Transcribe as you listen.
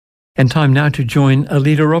And time now to join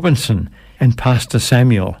Alida Robinson and Pastor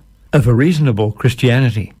Samuel of A Reasonable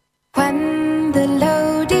Christianity. When the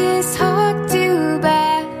load is hard to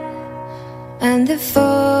bear and the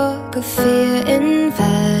fog of fear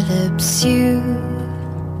envelops you,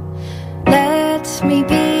 let me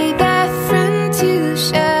be that friend to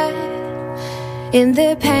share in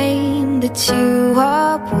the pain that you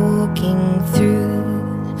are walking through.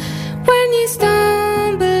 When you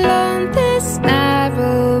stumble on this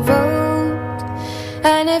narrow road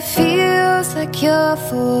and it feels like you're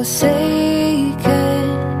forsaken,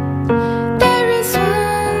 there is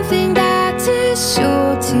one thing that is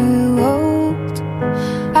sure to hold: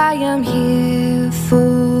 I am here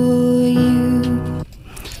for you.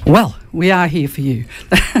 Well, we are here for you.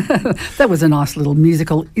 That was a nice little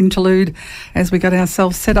musical interlude as we got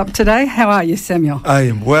ourselves set up today. How are you, Samuel? I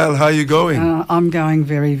am well. How are you going? I'm going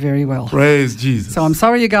very, very well. Praise Jesus. So I'm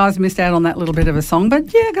sorry you guys missed out on that little bit of a song,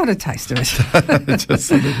 but yeah, got a taste of it.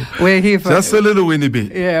 Just a little. We're here for just a little winny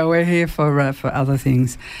bit. Yeah, we're here for other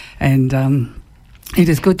things, and it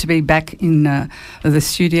is good to be back in the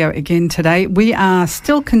studio again today. We are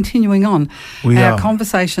still continuing on our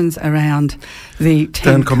conversations around the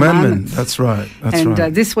Ten Commandments. That's right. And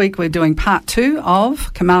this week we're doing part 2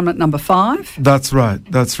 of Commandment number 5. That's right.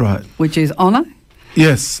 Which is honour.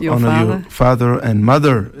 Yes, honour your father and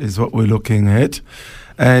mother is what we're looking at.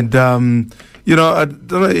 And, I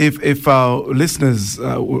don't know if our listeners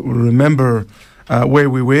will remember where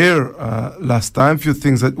we were last time. A few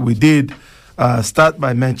things that we did start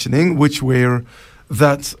by mentioning, which were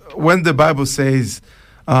that when the Bible says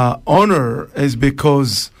honor is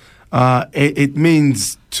because it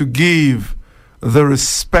means to give the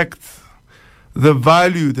respect, the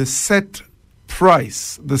value, the set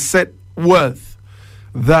price, the set worth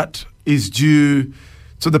that is due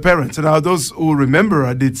to the parents. And now those who remember,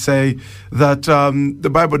 I did say that the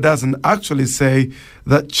Bible doesn't actually say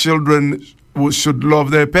that children should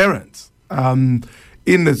love their parents.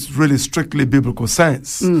 In a really strictly biblical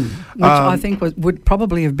sense. Which I think would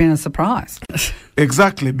probably have been a surprise.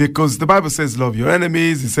 Exactly, because the Bible says love your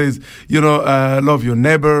enemies, it says, love your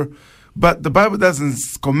neighbor, but the Bible doesn't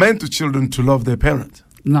command to children to love their parents.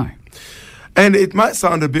 No. And it might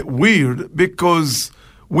sound a bit weird because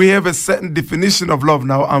we have a certain definition of love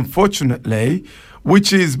now, unfortunately,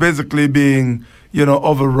 which is basically being,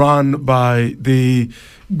 overrun by the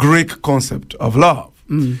Greek concept of love.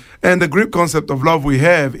 And the Greek concept of love we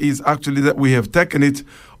have is actually that we have taken it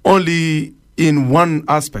only in one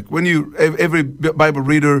aspect. When every Bible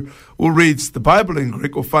reader who reads the Bible in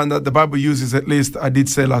Greek will find that the Bible uses, at least I did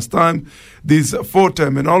say last time, these 4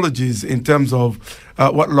 terminologies in terms of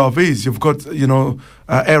what love is. You've got,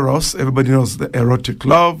 eros, everybody knows the erotic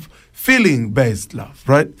love, feeling-based love,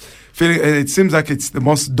 right? Feeling, and it seems like it's the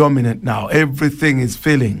most dominant now. Everything is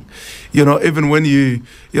feeling. Even when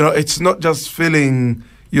it's not just feeling,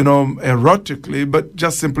 erotically, but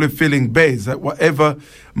just simply feeling based. That whatever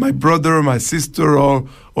my brother, my sister, or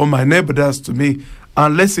my neighbor does to me,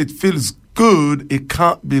 unless it feels good, it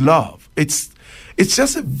can't be love. It's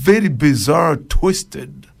just a very bizarre,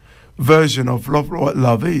 twisted version of love, what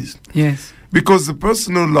love is. Yes. Because the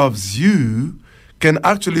person who loves you can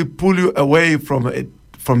actually pull you away from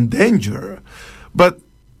danger, but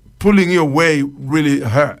pulling you away really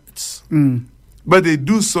hurts. But they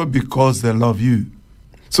do so because they love you.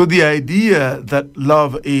 So the idea that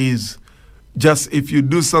love is just if you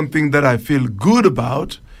do something that I feel good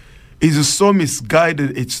about is so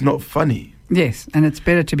misguided, it's not funny. Yes, and it's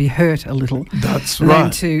better to be hurt a little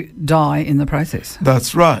than to die in the process.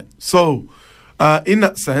 That's right. So in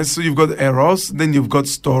that sense, so you've got eros, then you've got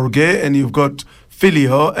storge, and you've got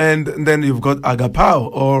filio, and then you've got agapao,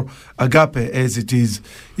 or agape as it is,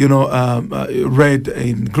 read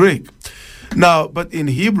in Greek. Now, but in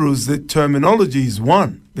Hebrews, the terminology is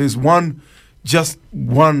one. There's just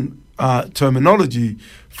one terminology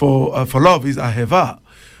for love is aheva,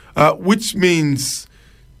 which means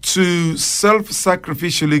to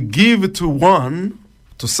self-sacrificially give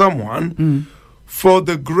to someone for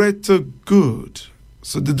the greater good.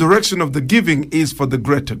 So the direction of the giving is for the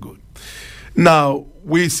greater good. Now,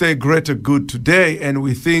 we say greater good today, and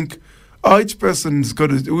we think, each person's got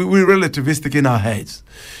to, we're relativistic in our heads.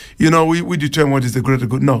 We determine what is the greater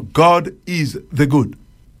good. No, God is the good.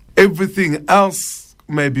 Everything else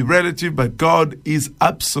may be relative, but God is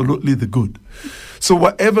absolutely the good. So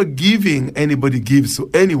whatever giving anybody gives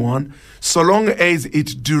to anyone, so long as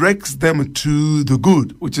it directs them to the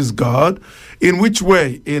good, which is God, in which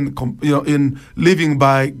way? In living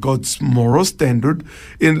by God's moral standard,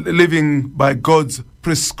 in living by God's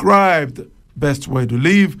prescribed best way to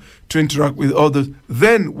live, to interact with others,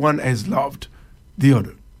 then one has loved the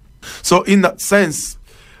other. So in that sense,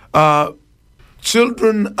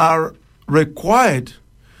 children are required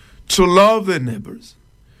to love their neighbors,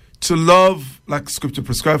 to love, like Scripture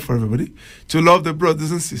prescribed for everybody, to love their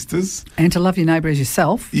brothers and sisters. And to love your neighbour as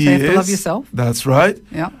yourself. So yes, you have to love yourself. That's right.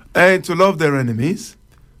 Yeah. And to love their enemies,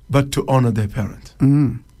 but to honor their parent.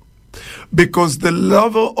 Mm. Because the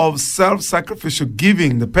level of self-sacrificial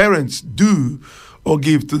giving the parents do or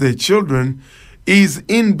give to their children is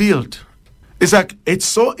inbuilt. It's like, it's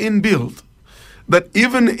so inbuilt that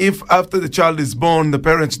even if after the child is born, the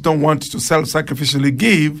parents don't want to self-sacrificially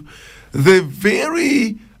give, the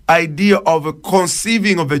very idea of a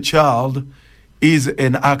conceiving of a child is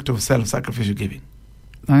an act of self-sacrificial giving.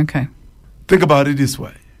 Okay. Think about it this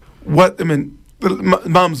way.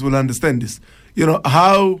 Moms will understand this.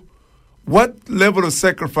 What level of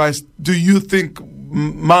sacrifice do you think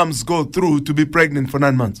moms go through to be pregnant for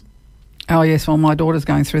 9 months? Oh, yes. Well, my daughter's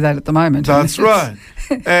going through that at the moment. That's right.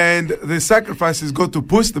 And the sacrifices go to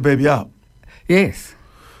push the baby out. Yes.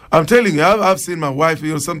 I'm telling you, I've seen my wife,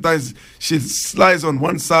 sometimes she lies on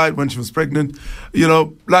one side when she was pregnant,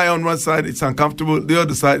 lie on one side, it's uncomfortable. The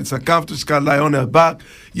other side, it's uncomfortable. She can't lie on her back.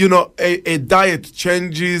 A diet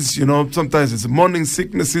changes, sometimes it's morning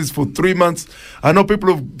sicknesses for 3 months. I know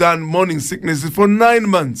people who've done morning sicknesses for 9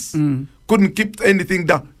 months. Couldn't keep anything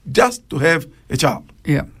down just to have a child.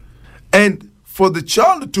 Yeah. And for the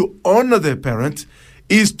child to honor their parents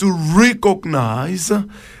is to recognize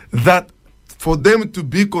that for them to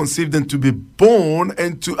be conceived and to be born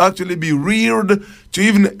and to actually be reared, to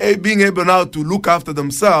even being able now to look after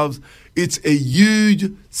themselves, it's a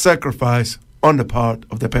huge sacrifice on the part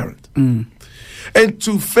of the parent. And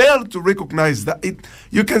to fail to recognize that,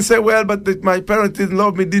 you can say, well, but my parents didn't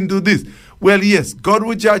love me, didn't do this. Well, yes, God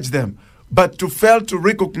will judge them. But to fail to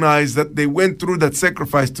recognize that they went through that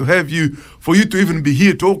sacrifice to have you, for you to even be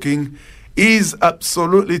here talking, is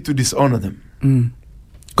absolutely to dishonor them.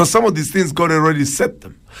 Because some of these things God already set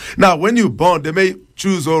them. Now, when you're born, they may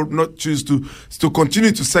choose or not choose to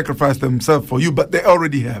continue to sacrifice themselves for you, but they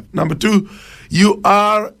already have. Number two, you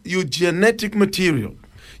are your genetic material.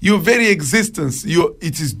 Your very existence,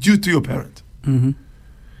 it is due to your parent.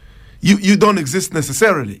 You don't exist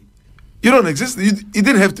necessarily. You don't exist. It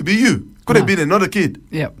didn't have to be you. Could have been another kid.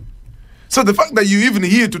 Yep. So the fact that you're even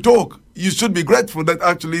here to talk, you should be grateful that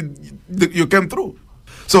actually you came through.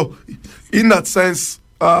 So in that sense,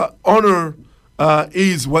 honor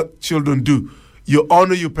is what children do. You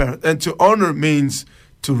honor your parents. And to honor means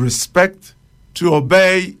to respect, to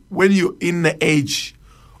obey when you're in the age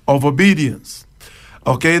of obedience.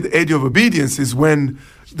 Okay, the age of obedience is when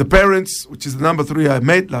the parents, which is the number 3 I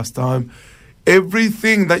made last time,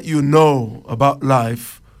 everything that you know about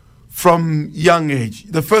life from young age,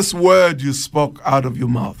 the first word you spoke out of your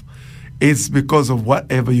mouth is because of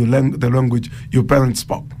whatever the language your parents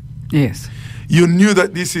spoke. Yes. You knew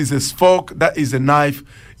that this is a fork, that is a knife.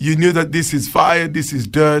 You knew that this is fire, this is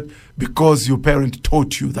dirt, because your parent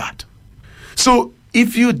taught you that. So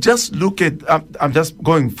if you just look at, I'm just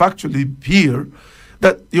going factually here,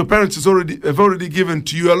 that your parents have already given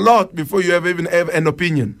to you a lot before you even have an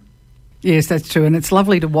opinion. Yes, that's true. And it's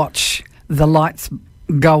lovely to watch the lights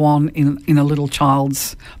go on in a little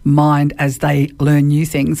child's mind as they learn new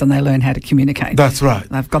things and they learn how to communicate. That's right.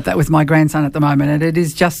 I've got that with my grandson at the moment, and it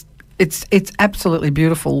is just, it's absolutely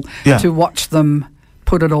beautiful to watch them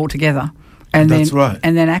put it all together and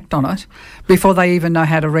then act on it before they even know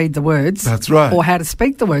how to read the words. That's right. Or how to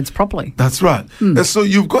speak the words properly. That's right. And so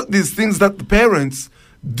you've got these things that the parents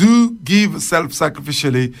do give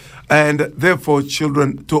self-sacrificially, and therefore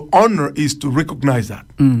children, to honor is to recognize that.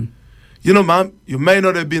 Mom, you may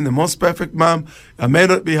not have been the most perfect mom. I may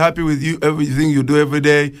not be happy with you, everything you do every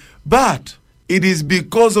day, but it is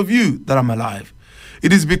because of you that I'm alive.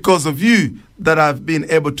 It is because of you that I've been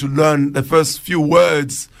able to learn the first few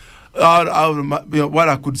words out of what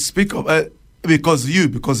I could speak of, because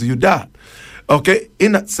of your dad. Okay?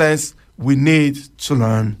 In that sense, we need to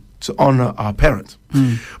learn to honor our parents.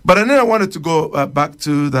 But then I wanted to go back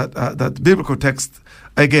to that biblical text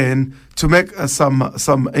again to make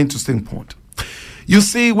some interesting point. You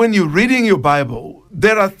see, when you're reading your Bible,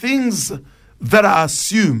 there are things that are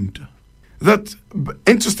assumed that,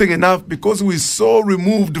 interesting enough, because we're so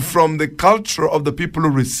removed from the culture of the people who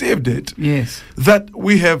received it, that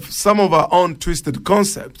we have some of our own twisted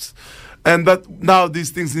concepts, and that now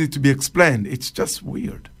these things need to be explained. It's just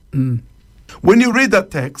weird. When you read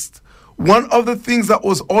that text, one of the things that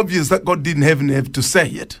was obvious that God didn't even have to say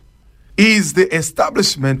it is the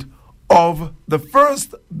establishment of the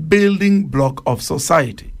first building block of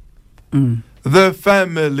society, the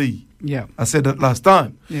family. Yeah, I said that last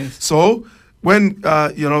time. Yes. So when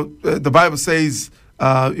the Bible says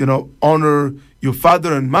honor your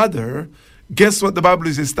father and mother, guess what the Bible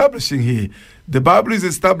is establishing here? The Bible is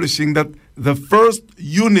establishing that the first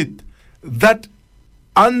unit that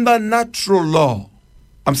under natural law,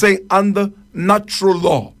 I'm saying under natural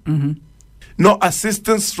law, no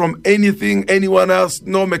assistance from anything, anyone else,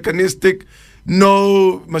 no mechanistic,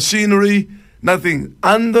 no machinery, nothing.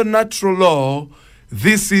 Under natural law,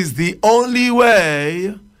 this is the only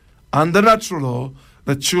way, under natural law,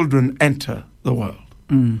 that children enter the world.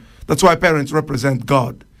 That's why parents represent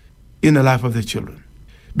God in the life of their children,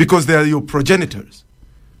 because they are your progenitors.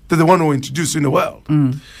 They're the one who introduced you in the world.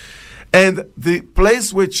 And the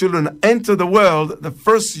place where children enter the world, the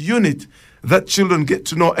first unit that children get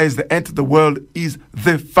to know as they enter the world is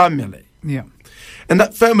the family. Yeah. And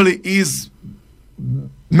that family is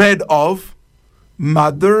made of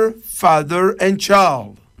mother, father, and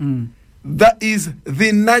child. That is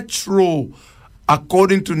the natural,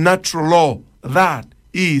 according to natural law, that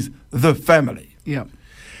is the family. Yeah.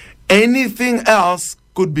 Anything else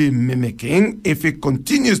could be mimicking if it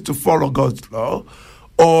continues to follow God's law,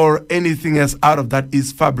 or anything else out of that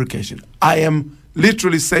is fabrication. I am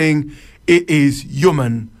literally saying it is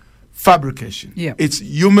human fabrication. Yeah. It's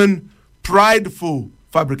human prideful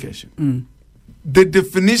fabrication. The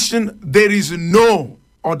definition, there is no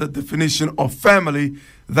other definition of family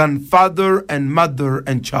than father and mother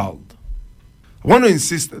and child. I want to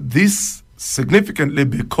insist this significantly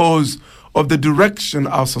because of the direction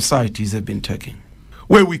our societies have been taking,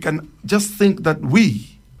 where we can just think that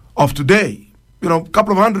we of today, a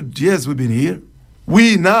couple of 100 years we've been here,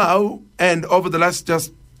 we now, and over the last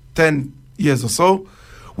just 10 years or so,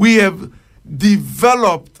 we have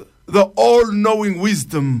developed the all-knowing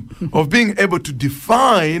wisdom of being able to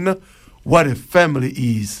define what a family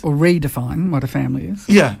is. Or redefine what a family is.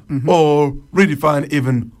 Yeah, or redefine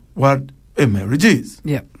even what a marriage is.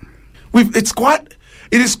 Yeah. It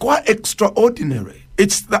is quite extraordinary.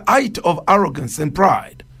 It's the height of arrogance and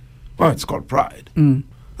pride. Well, it's called pride.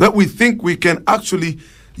 That we think we can actually,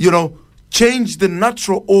 change the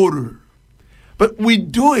natural order. But we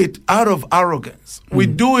do it out of arrogance. We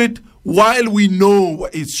do it while we know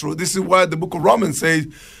what is true. This is why the book of Romans says,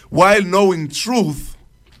 while knowing truth,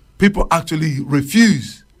 people actually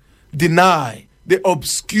refuse, deny, they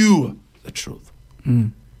obscure the truth.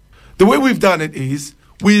 The way we've done it is,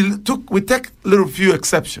 we take little few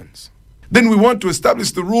exceptions. Then we want to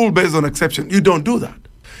establish the rule based on exception. You don't do that.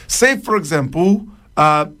 Say, for example,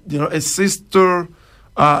 a sister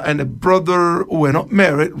and a brother who were not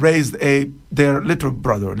married raised their little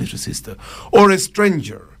brother or little sister, or a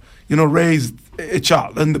stranger, raised a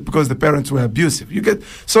child, and because the parents were abusive, you get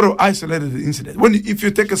sort of isolated incident. If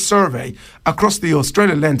you take a survey across the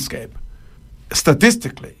Australian landscape,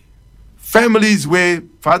 statistically, families where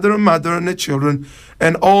father and mother and their children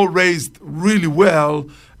and all raised really well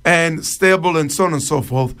and stable and so on and so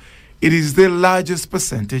forth, it is the largest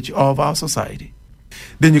percentage of our society.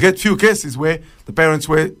 Then you get few cases where the parents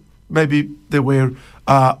were, maybe they were,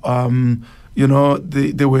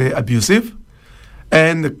 they were abusive,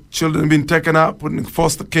 and the children been taken up, put in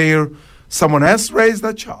foster care. Someone else raised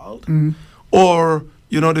that child, or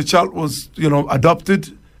the child was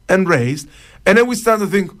adopted and raised, and then we start to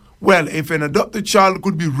think, well, if an adopted child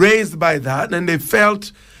could be raised by that, and they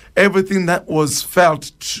felt everything that was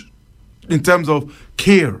felt in terms of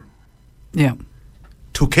care. Yeah.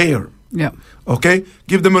 To care. Yeah. Okay?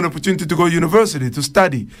 Give them an opportunity to go to university, to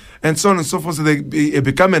study, and so on and so forth, so they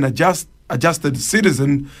become an adjusted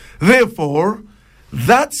citizen. Therefore,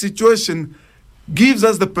 that situation gives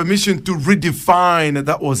us the permission to redefine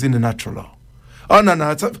that was in the natural law. Oh,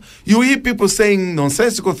 no. You hear people saying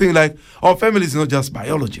nonsensical things like, family is not just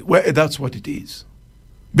biology. Well, that's what it is.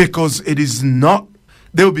 Because it is not,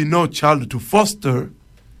 there will be no child to foster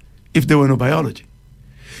if there were no biology.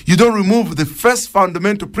 You don't remove the first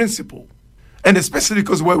fundamental principle. And especially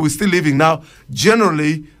because where we're still living now,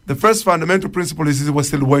 generally, the first fundamental principle is we're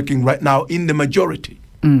still working right now in the majority.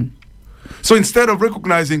 So instead of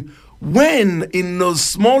recognizing when in those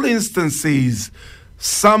small instances,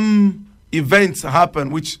 some events happen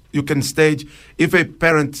which you can stage, if a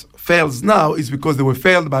parent fails now, it's because they were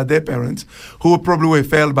failed by their parents, who probably were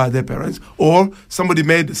failed by their parents, or somebody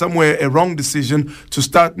made somewhere a wrong decision to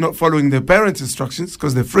start not following their parents' instructions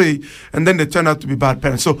because they're free, and then they turn out to be bad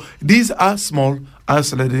parents. So these are small,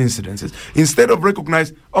 isolated incidences. Instead of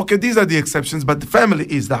recognize, okay, these are the exceptions, but the family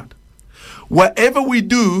is that. Whatever we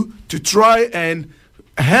do to try and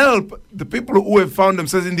help the people who have found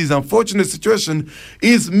themselves in this unfortunate situation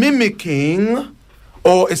is mimicking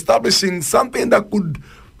or establishing something that could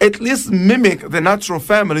at least mimic the natural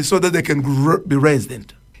family so that they can be raised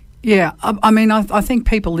into. Yeah, I mean, I think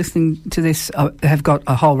people listening to this have got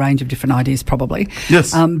a whole range of different ideas probably.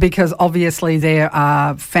 Yes. Because obviously there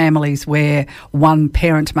are families where one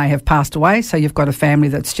parent may have passed away, so you've got a family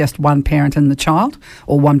that's just one parent and the child,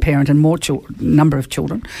 or one parent and more number of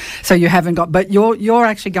children. So you haven't got, but you're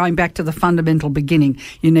actually going back to the fundamental beginning.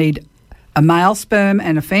 You need a male sperm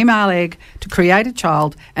and a female egg to create a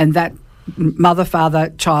child, and that mother,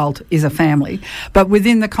 father, child is a family. But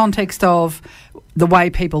within the context of the way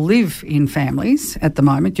people live in families at the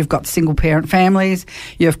moment, you've got single-parent families,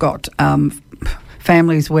 you've got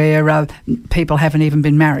families where people haven't even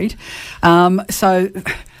been married. So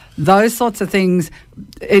those sorts of things,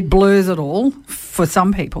 it blurs it all for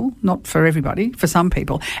some people, not for everybody, for some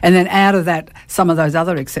people. And then out of that, some of those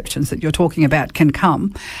other exceptions that you're talking about can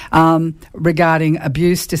come regarding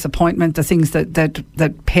abuse, disappointment, the things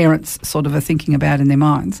that parents sort of are thinking about in their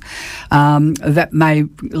minds that may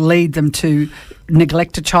lead them to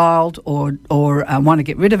neglect a child or want to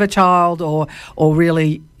get rid of a child or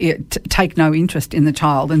really take no interest in the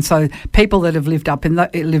child. And so people that have lived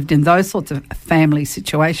in those sorts of family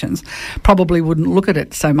situations probably wouldn't look at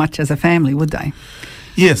it so much as a family, would they?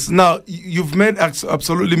 Yes. Now, you've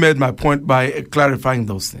absolutely made my point by clarifying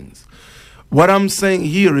those things. What I'm saying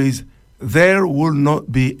here is there will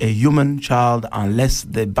not be a human child unless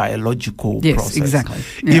the biological process. Yes, exactly.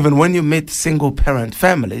 Yeah. Even when you meet single-parent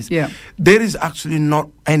families, there is actually not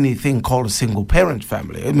anything called a single-parent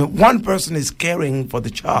family. I mean, one person is caring for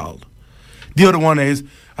the child. The other one is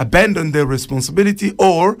abandon their responsibility,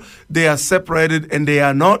 or they are separated and they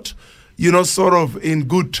are not, sort of in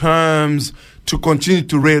good terms to continue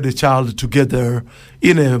to rear the child together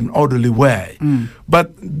in an orderly way.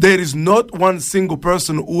 But there is not one single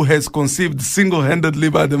person who has conceived single-handedly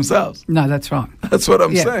by themselves. No, that's right. That's what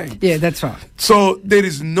I'm saying. Yeah, that's right. So there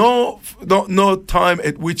is no time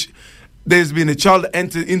at which there's been a child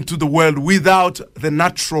entered into the world without the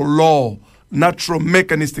natural law, natural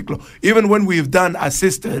mechanistic law. Even when we've done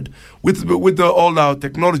assisted with all our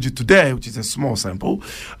technology today, which is a small sample,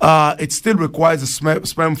 it still requires a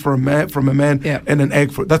sperm from a man and an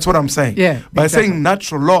egg. That's what I'm saying. Yeah, by saying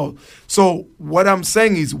natural law. So what I'm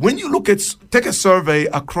saying is, when you take a survey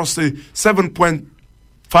across the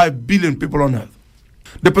 7.5 billion people on Earth,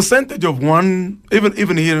 the percentage of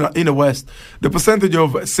even here in the West, the percentage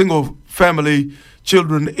of single family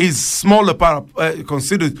children is smaller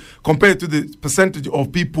considered compared to the percentage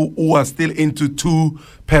of people who are still into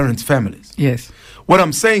two-parent families. Yes. What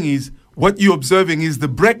I'm saying is, what you're observing is the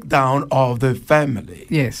breakdown of the family.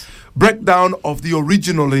 Yes. Breakdown of the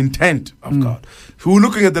original intent of God. We're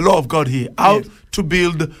looking at the law of God here, how to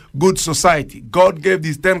build good society. God gave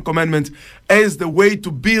these 10 commandments as the way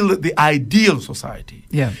to build the ideal society.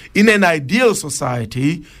 Yeah. In an ideal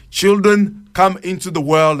society, children come into the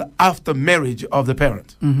world after marriage of the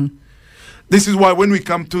parent. Mm-hmm. This is why when we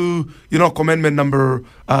come to, commandment number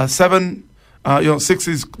 7, 6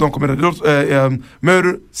 is don't commit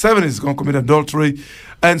murder, 7 is don't commit adultery.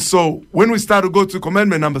 And so when we start to go to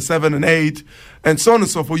commandment number 7 and 8, and so on and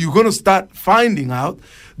so forth, you're going to start finding out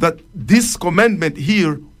that this commandment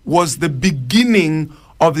here was the beginning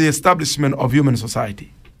of the establishment of human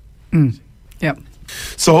society. Yep.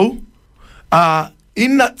 So,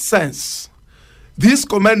 in that sense, this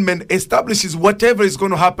commandment establishes whatever is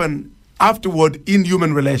going to happen afterward in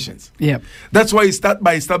human relations. Yep. That's why you start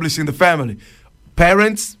by establishing the family.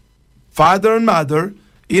 Parents, father and mother,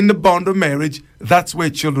 in the bond of marriage, that's where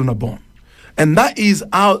children are born. And that is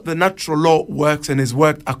how the natural law works and is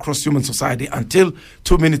worked across human society until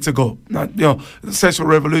 2 minutes ago. The sexual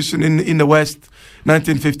revolution in the West,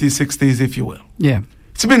 1950s, 60s, if you will. Yeah.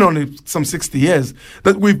 It's been only some 60 years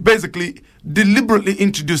that we've basically deliberately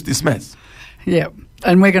introduced this mess. Yeah.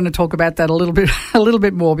 And we're going to talk about that a little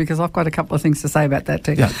bit more, because I've got a couple of things to say about that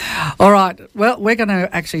too. Yeah. All right. Well, we're going to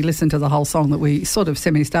actually listen to the whole song that we sort of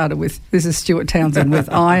semi-started with. This is Stuart Townsend with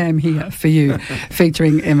I Am Here For You,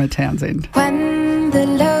 featuring Emma Townsend. When the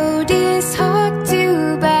load is hard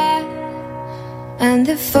to bear and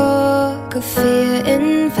the fog of fear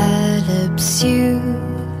envelops you,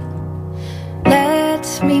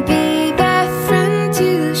 let me be that friend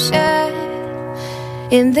to share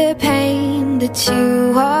in the pain that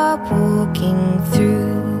you are walking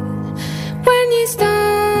through. When you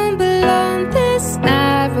stumble on this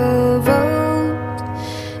narrow road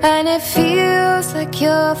and it feels like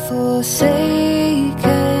you're forsaken,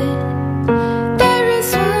 there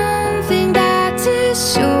is one thing that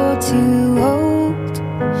is sure to hold: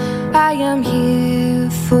 I am here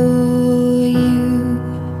for you.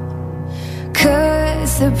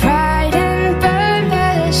 'Cause the pride and burn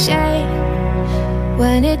the shame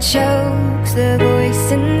when it chokes the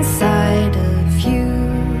voice inside of you.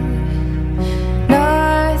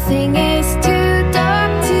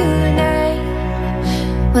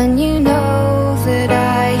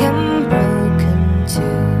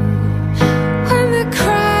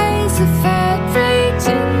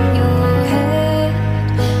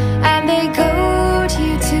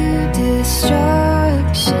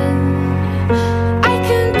 destruction. I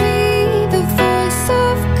can be the voice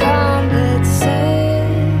of calm that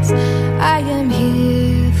says I am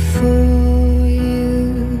here for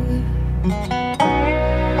you.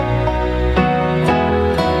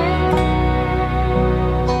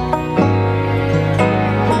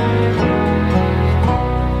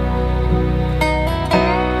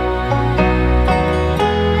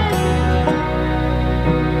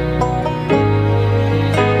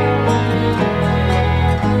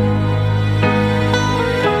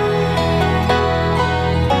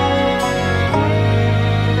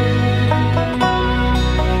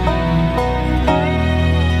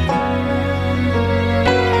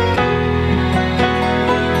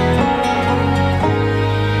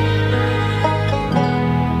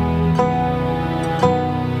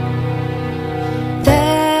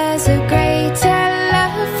 There's a greater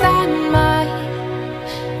love than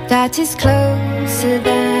mine that is closer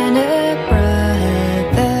than a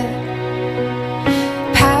brother.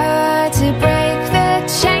 Power to break the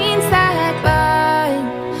chains that bind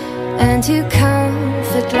and to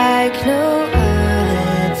comfort like no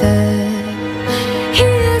other. He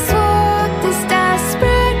has walked this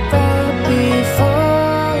desperate road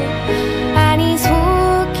before, and he's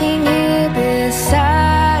walking here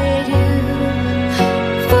beside you.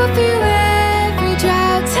 For through every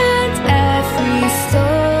drought and every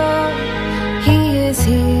storm, he is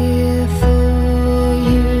here for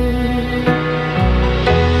you.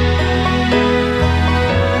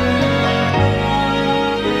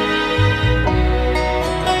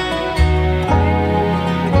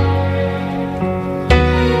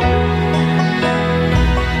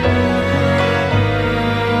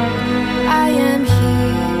 I am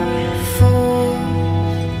here for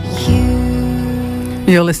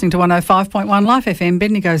you. You're listening to 105.1 Life FM,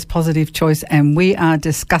 Bendigo's Positive Choice, and we are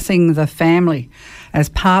discussing the family as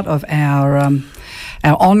part of our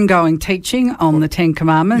ongoing teaching on the Ten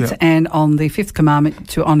Commandments and on the Fifth Commandment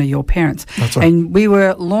to honour your parents. That's right. And we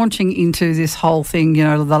were launching into this whole thing, you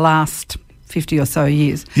know, the last 50 or so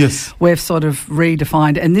years. Yes. We've sort of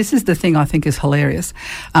redefined, and this is the thing I think is hilarious.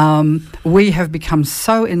 We have become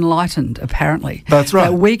so enlightened, apparently. That's right.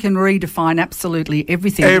 That we can redefine absolutely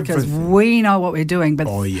everything because we know what we're doing. But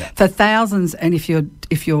for thousands, and if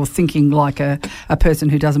you're thinking like a person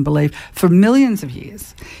who doesn't believe, for millions of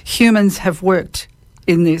years, humans have worked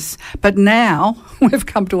in this. But now we've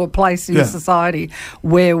come to a place in society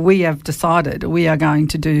where we have decided we are going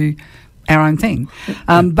to do our own thing.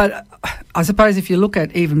 But I suppose if you look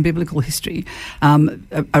at even biblical history,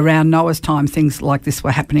 around Noah's time, things like this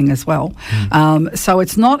were happening as well. So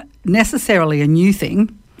it's not necessarily a new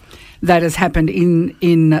thing that has happened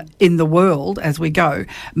in the world as we go.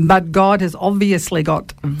 But God has obviously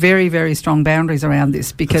got very, very strong boundaries around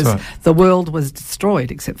this because the world was destroyed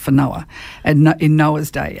except for Noah and in Noah's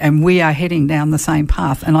day. And we are heading down the same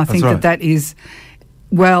path. And I think that is,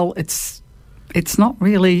 well, it's not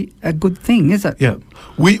really a good thing, is it? Yeah.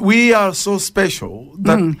 We are so special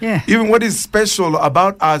that even what is special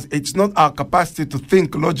about us, it's not our capacity to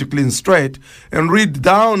think logically and straight and read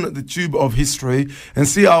down the tube of history and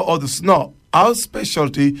see how others know. Our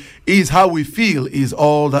specialty is how we feel is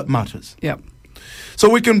all that matters. Yeah. So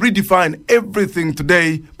we can redefine everything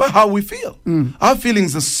today by how we feel. Our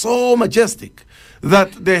feelings are so majestic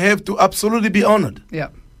that they have to absolutely be honored. Yeah.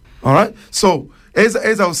 All right? So as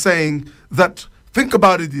I was saying, that think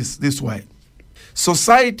about it this way.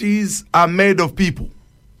 Societies are made of people.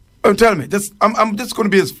 Tell me, I'm just going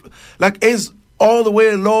to be as all the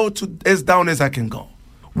way low to as down as I can go.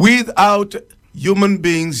 Without human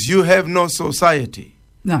beings, you have no society.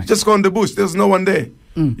 No. Just go in the bush. There's no one there.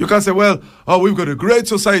 You can't say, well, we've got a great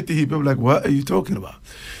society here. People are like, what are you talking about?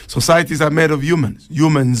 Societies are made of humans.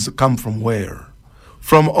 Humans come from where?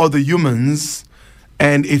 From other humans.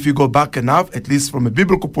 And if you go back enough, at least from a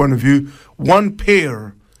biblical point of view,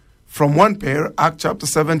 from one pair, Acts chapter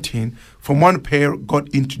 17, from one pair, God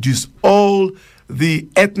introduced all the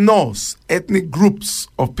ethnic groups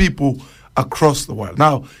of people across the world.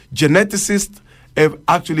 Now, geneticists have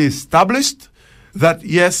actually established that,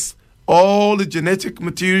 yes, all the genetic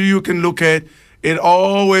material you can look at, it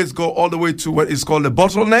always go all the way to what is called a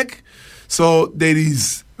bottleneck. So there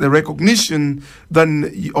is the recognition that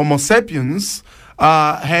Homo sapiens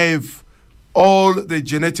have all the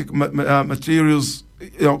genetic materials,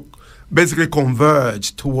 basically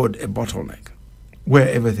converge toward a bottleneck where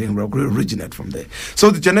everything will originate from there.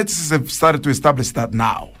 So the geneticists have started to establish that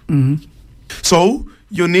now. So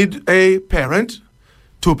you need a parent,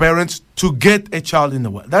 two parents to get a child in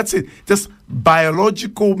the world. That's it. Just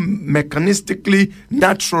biological, mechanistically,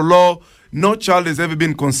 natural law. no child has ever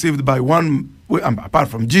been conceived by one, apart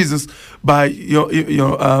from Jesus, by I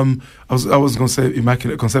was going to say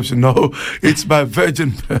immaculate conception. No, it's by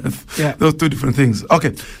virgin birth. Yeah. Those two different things.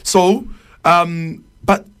 Okay, so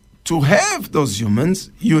but to have those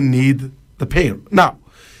humans, you need the pair. Now,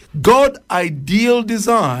 God ideal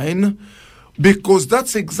design, because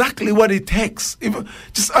that's exactly what it takes.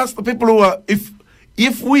 Just ask the people who are,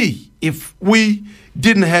 if we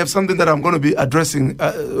didn't have something that I'm going to be addressing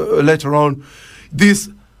later on, this,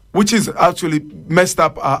 which is actually messed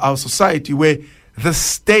up our society, where the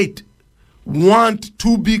state want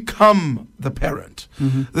to become the parent.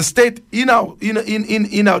 Mm-hmm. The state in our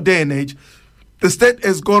day and age, the state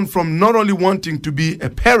has gone from not only wanting to be a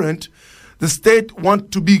parent, the state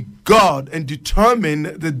want to be God and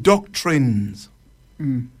determine the doctrines.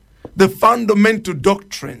 The fundamental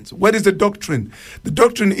doctrines. What is the doctrine? The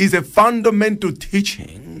doctrine is a fundamental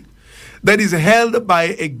teaching that is held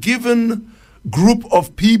by a given group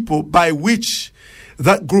of people by which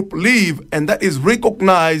that group live, and that is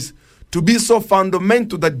recognized to be so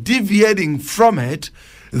fundamental that deviating from it,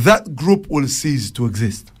 that group will cease to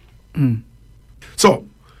exist. So,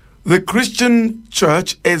 the Christian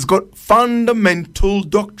church has got fundamental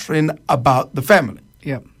doctrine about the family.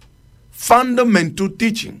 Yep. Fundamental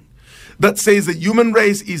teaching that says the human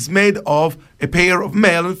race is made of a pair of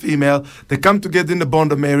male and female. They come together in the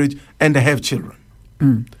bond of marriage and they have children.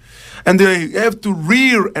 And they have to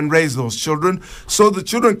rear and raise those children so the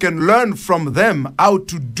children can learn from them how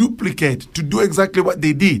to duplicate, to do exactly what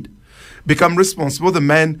they did. Become responsible. The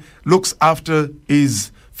man looks after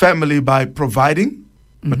his family by providing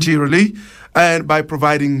materially and by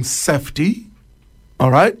providing safety.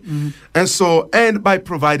 All right? And by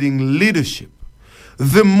providing leadership.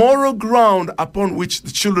 The moral ground upon which the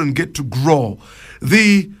children get to grow.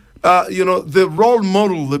 The role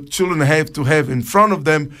model that children have to have in front of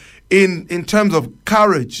them in terms of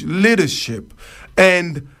courage, leadership,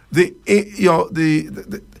 and the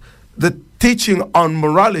teaching on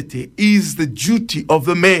morality is the duty of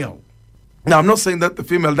the male. Now, I'm not saying that the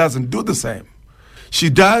female doesn't do the same. She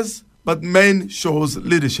does, but man shows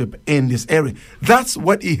leadership in this area. That's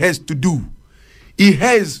what he has to do. He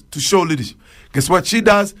has to show leadership. Guess what she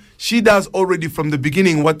does? She does already from the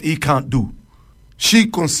beginning what he can't do. She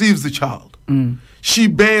conceives the child. She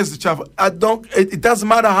bears the child. It doesn't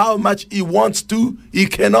matter how much he wants to, he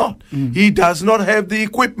cannot. He does not have the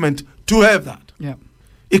equipment to have that. Yeah.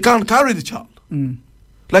 He can't carry the child.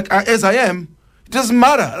 Like as I am, it doesn't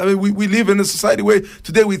matter. I mean, we live in a society where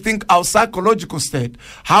today we think our psychological state,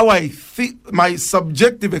 how I think my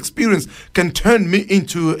subjective experience can turn me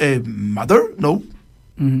into a mother. No.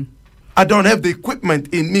 I don't have the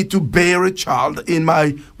equipment in me to bear a child in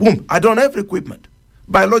my womb. I don't have the equipment,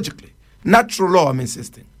 biologically. Natural law, I'm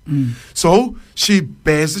insisting. So she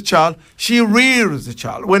bears the child. She rears the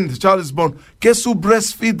child. When the child is born, guess who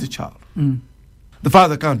breastfeeds the child? The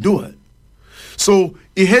father can't do it. So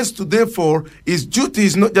he has to, therefore, his duty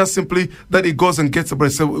is not just simply that he goes and gets a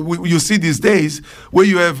breast. So you see these days where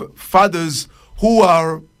you have fathers who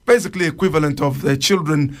are basically equivalent of their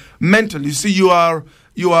children mentally. You see, you are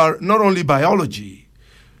not only biology.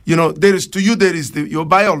 There is your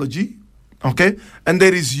biology, okay? And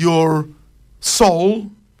there is your soul,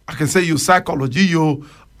 I can say your psychology, your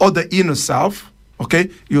other inner self, okay?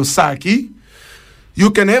 Your psyche. You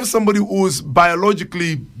can have somebody who is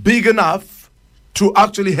biologically big enough to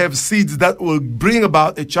actually have seeds that will bring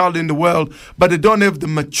about a child in the world, but they don't have the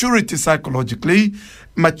maturity psychologically,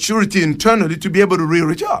 maturity internally to be able to rear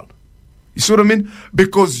a child. You see what I mean?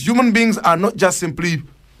 Because human beings are not just simply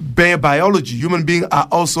bare biology. Human beings are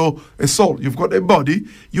also a soul. You've got a body,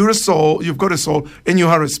 you're a soul, you've got a soul, and you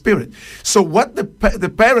are a spirit. So what the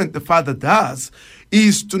parent, the father, does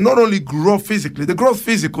is to not only grow physically. The growth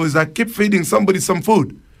physical is like keep feeding somebody some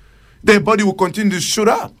food. Their body will continue to shoot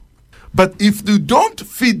up. But if you don't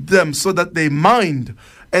feed them so that their mind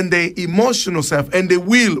and their emotional self and their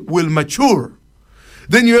will mature,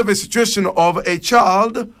 then you have a situation of a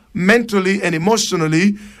child mentally and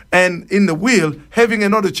emotionally and in the will having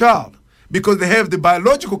another child, because they have the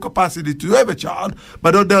biological capacity to have a child,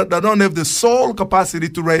 but they don't have the soul capacity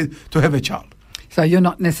to have a child. So you're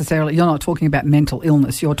not talking about mental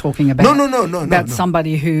illness. You're talking about no.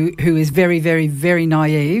 Somebody who is very, very, very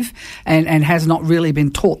naive and has not really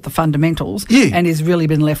been taught the fundamentals and has really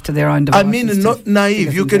been left to their own devices. I mean, not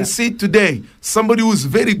naive. You can see today somebody who's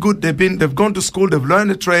very good. They've gone to school. They've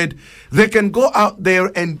learned a trade. They can go out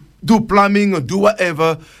there and do plumbing or do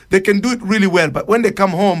whatever. They can do it really well. But when they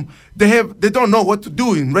come home, they don't know what to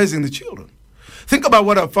do in raising the children. Think about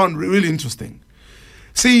what I found really interesting.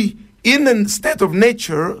 See, in a state of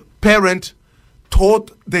nature, parent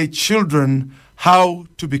taught their children how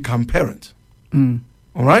to become parents.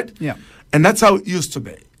 All right? Yeah. And that's how it used to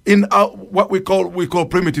be. In what we call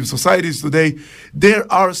primitive societies today,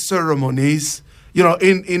 there are ceremonies. You know,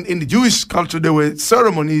 in the Jewish culture, there were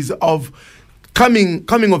ceremonies of coming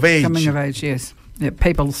of age. Coming of age, yes. Yeah,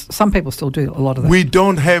 some people still do a lot of that. We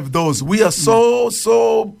don't have those. We are so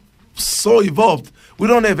evolved. We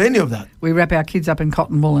don't have any of that. We wrap our kids up in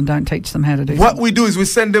cotton wool and don't teach them how to do What something. we do is we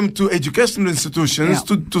send them to educational institutions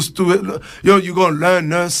to you go and learn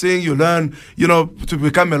nursing, you learn, to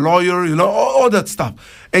become a lawyer, all that stuff.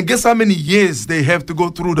 And guess how many years they have to go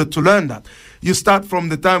through to learn that? You start from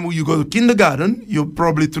the time when you go to kindergarten, you're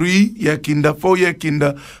probably 3-year kinder, 4-year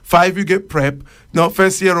kinder, 5 you get prep,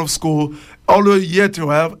 first year of school, all the way year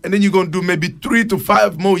 12, and then you're going to do maybe 3 to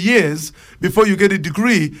 5 more years before you get a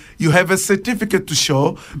degree. You have a certificate to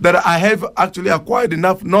show that I have actually acquired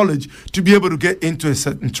enough knowledge to be able to get into a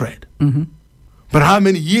certain trade. Mm-hmm. But how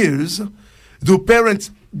many years do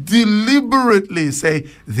parents deliberately say,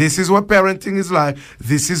 this is what parenting is like,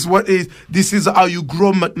 this is how you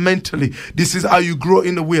grow mentally, this is how you grow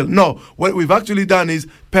in the will? No, what we've actually done is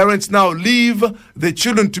parents now leave the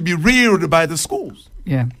children to be reared by the schools.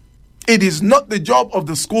 Yeah. It is not the job of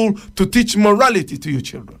the school to teach morality to your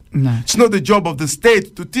children. No. It's not the job of the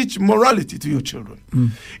state to teach morality to your children.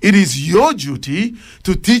 It is your duty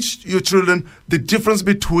to teach your children the difference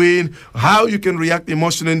between how you can react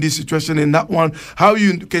emotionally in this situation, in that one, how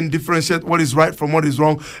you can differentiate what is right from what is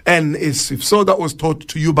wrong. And if so, that was taught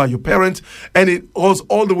to you by your parents. And it goes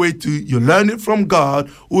all the way to you learn it from God,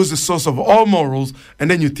 who is the source of all morals, and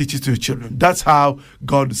then you teach it to your children. That's how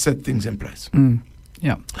God set things in place.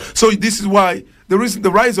 Yeah. So this is why the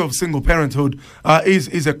rise of single parenthood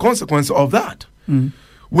is a consequence of that,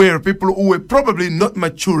 where people who were probably not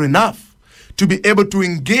mature enough to be able to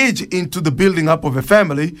engage into the building up of a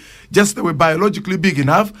family, just they were biologically big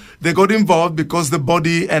enough, they got involved because the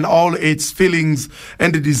body and all its feelings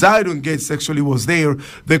and the desire to engage sexually was there.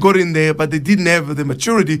 They got in there, but they didn't have the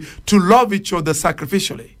maturity to love each other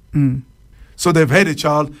sacrificially. So they've had a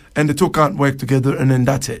child, and the two can't work together, and then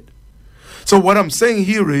that's it. So what I'm saying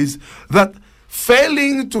here is that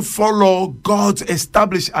failing to follow God's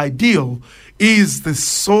established ideal is the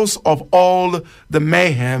source of all the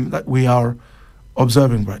mayhem that we are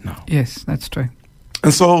observing right now. Yes, that's true.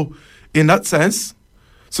 And so, in that sense,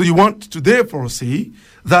 so you want to therefore see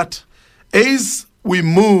that as we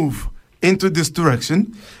move into this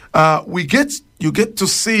direction, you get to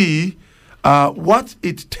see what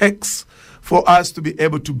it takes for us to be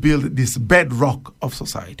able to build this bedrock of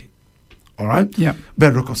society. All right? Yeah.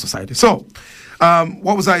 Bedrock of society. So,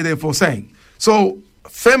 what was I therefore saying? So,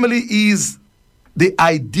 family is the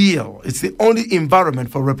ideal. It's the only environment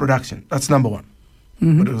for reproduction. That's number one.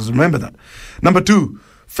 But remember that. Number two,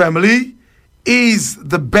 family is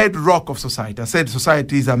the bedrock of society. I said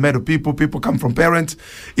societies are made of people. People come from parents.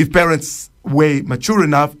 If parents were mature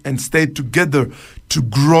enough and stayed together to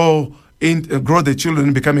grow their children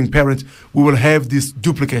in becoming parents, we will have this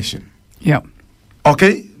duplication. Yeah.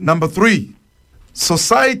 Okay, number three,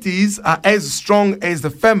 societies are as strong as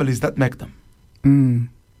the families that make them.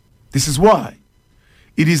 This is why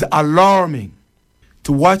it is alarming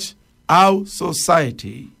to watch our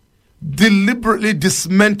society deliberately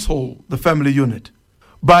dismantle the family unit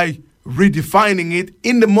by redefining it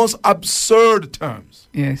in the most absurd terms.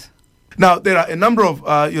 Yes. Now, there are a number of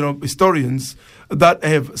historians that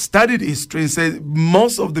have studied history and say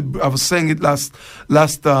most of I was saying it last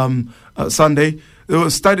Sunday. There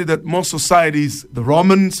was a study that most societies, the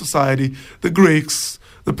Roman society, the Greeks,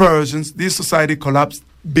 the Persians, this society collapsed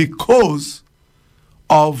because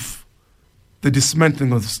of the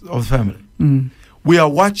dismantling of the family. We are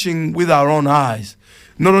watching with our own eyes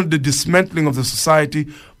not only the dismantling of the society,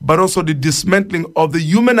 but also the dismantling of the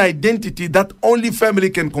human identity that only family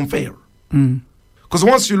can confer. Because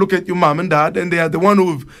once you look at your mom and dad, and they are the one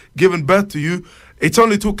who've given birth to you, it's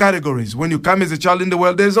only two categories. When you come as a child in the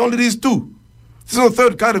world, there's only these two. There's no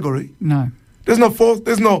third category. No. There's no fourth.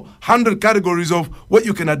 There's no 100 categories of what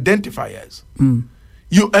you can identify as.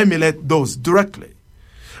 You emulate those directly.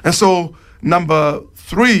 And so, number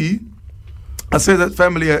three, I say that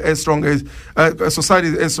family are as strong as society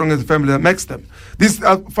is as strong as the family that makes them.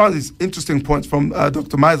 I found these interesting points from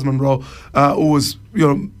Dr. Miles Monroe, who was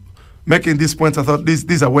making these points. I thought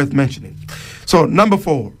these are worth mentioning. So, number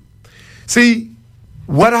four, see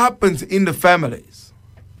what happens in the families,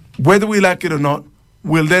 whether we like it or not,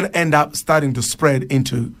 will then end up starting to spread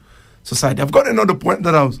into society. I've got another point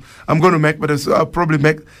that I'm going to make, but I'll probably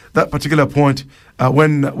make that particular point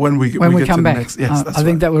when we get come to back. The next. Yes, I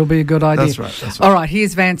think that will be a good idea. That's right. All right,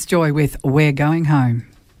 here's Vance Joy with We're Going Home.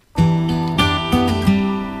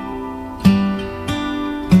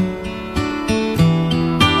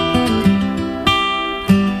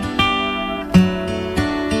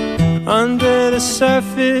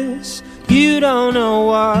 surface, you don't know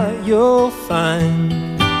what you'll find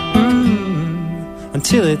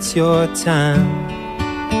until it's your time.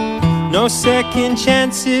 No second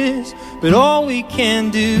chances, but all we can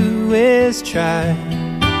do is try.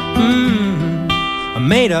 I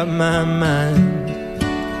made up my mind.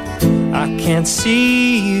 I can't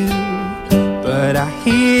see you, but I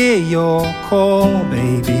hear your call,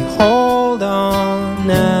 baby, hold on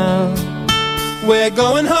now. We're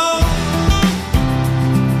going home.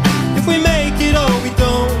 If we make it or we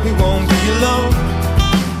don't, we won't be alone.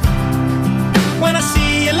 When I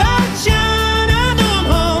see your light shine, I know I'm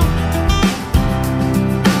home.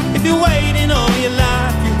 If you're waiting all your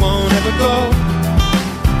life, you won't ever go.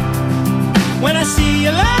 When I see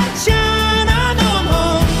your light shine, I know I'm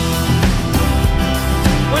home.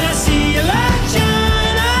 When I see your light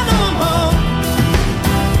shine, I know I'm home.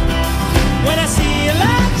 When I see your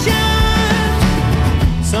light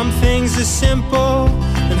shine. Some things are simple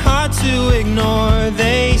and hard to ignore,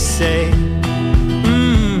 they say.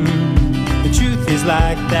 The truth is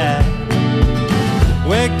like that.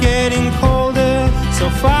 We're getting colder, so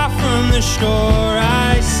far from the shore,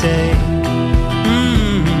 I say.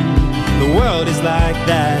 The world is like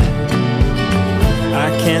that. I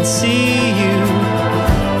can't see you,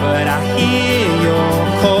 but I hear your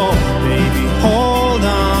call, baby, hold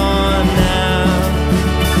on now.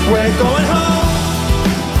 We're going home.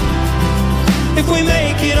 If we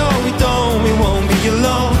make it or we don't, we won't be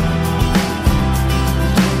alone.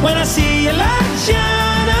 When I see your light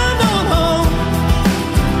shine, I know I'm home.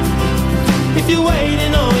 If you're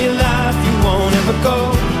waiting all your life, you won't ever go.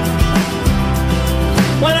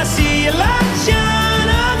 When I see your light shine,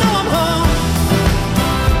 I know I'm home.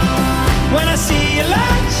 When I see your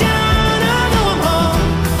light shine, I know I'm home.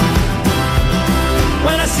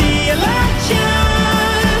 When I see your light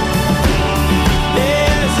shine,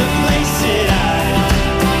 there's a place that I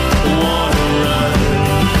wanna run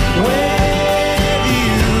with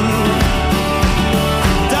you,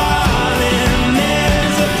 darling.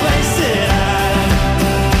 There's a place that I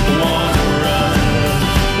wanna run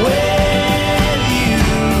with you.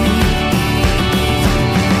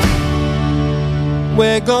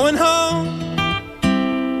 We're going home.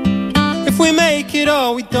 If we make it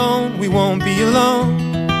or we don't, we won't be alone.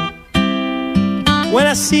 When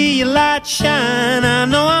I see your light shine, I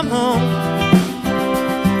know I'm home.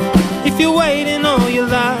 If you're waiting all your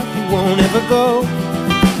life, you won't ever go.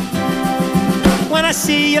 When I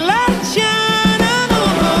see your light shine, I know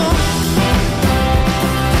I'm home.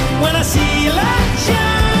 When I see your light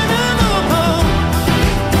shine, I know I'm home.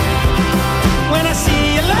 When I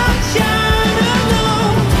see your light shine, I know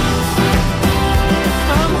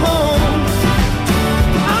I'm home.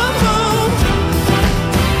 I'm home.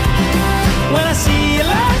 When I see your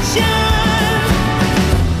light shine.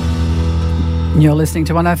 You're listening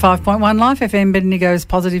to 105.1 Life FM, Bendigo's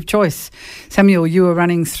Positive Choice. Samuel, you were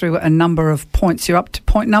running through a number of points. You're up to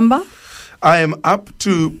point number? I am up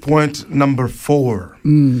to point number 4.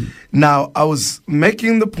 Now, I was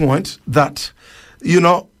making the point that,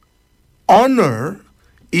 honor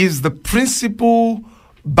is the principle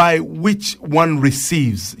by which one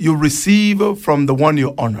receives. You receive from the one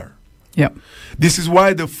you honor. Yep. This is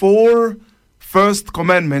why the 4 first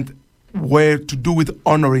commandments were to do with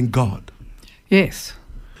honoring God. Yes.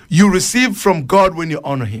 You receive from God when you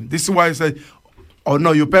honor Him. This is why I say,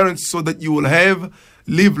 honor your parents so that you will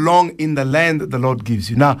live long in the land that the Lord gives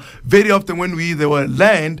you. Now, very often when we hear the word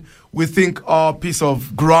land, we think, a piece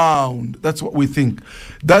of ground. That's what we think.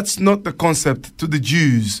 That's not the concept to the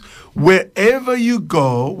Jews. Wherever you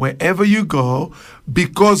go,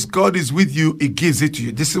 because God is with you, He gives it to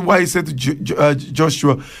you. This is why He said to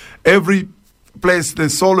Joshua, every place the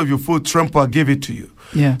sole of your foot trample, I give it to you.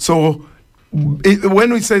 Yeah. So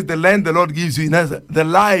when we say the land the Lord gives you, the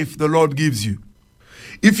life the Lord gives you.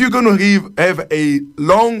 If you're going to have a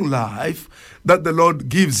long life that the Lord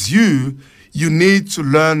gives you, you need to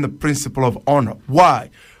learn the principle of honor. Why?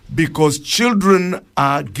 Because children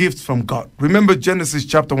are gifts from God. Remember Genesis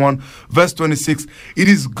chapter 1, verse 26. It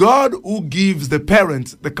is God who gives the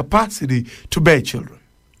parents the capacity to bear children.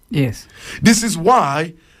 Yes. This is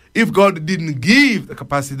why if God didn't give the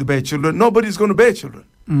capacity to bear children, nobody's going to bear children.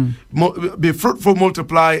 Be fruitful,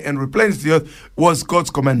 multiply, and replenish the earth was God's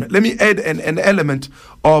commandment. Let me add an element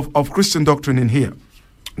of Christian doctrine in here,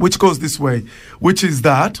 which goes this way, which is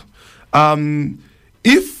that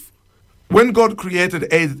if when God created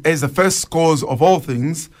as the first cause of all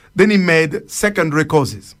things, then He made secondary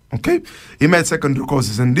causes. Okay? He made secondary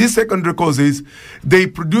causes. And these secondary causes, they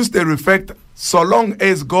produce their effect so long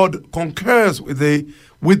as God concurs with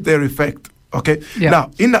their effect. Okay? Yeah.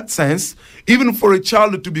 Now, in that sense, even for a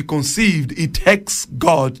child to be conceived, it takes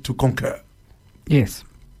God to concur. Yes.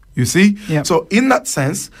 You see? Yeah. So in that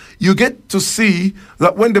sense, you get to see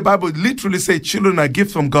that when the Bible literally says children are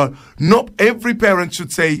gifts from God, not every parent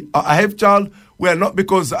should say, I have child, well, not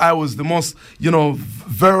because I was the most,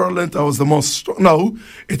 virulent, I was the most strong. No,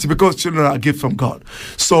 it's because children are gifts from God.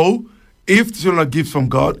 So if children are gifts from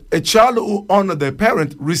God, a child who honors their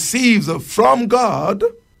parent receives from God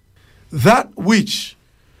that which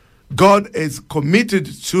God has committed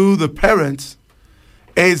to the parents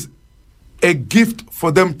as a gift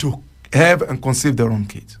for them to have and conceive their own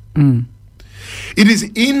kids. It is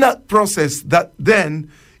in that process that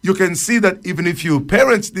then you can see that even if your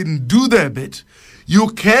parents didn't do their bit, you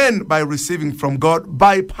can, by receiving from God,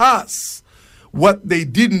 bypass what they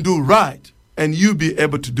didn't do right, and you be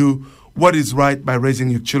able to do what is right by raising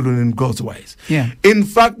your children in God's ways. Yeah. In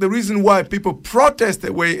fact, the reason why people protest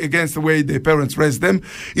against the way their parents raised them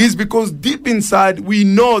is because deep inside we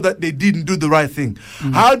know that they didn't do the right thing.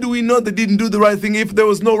 How do we know they didn't do the right thing if there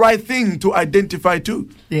was no right thing to identify to?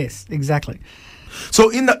 Yes, exactly. So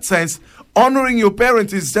in that sense, honoring your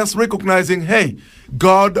parents is just recognizing, hey,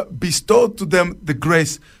 God bestowed to them the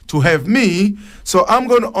grace to have me, so I'm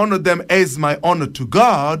going to honor them as my honor to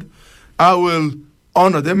God. I will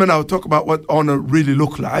honor them, and I'll talk about what honor really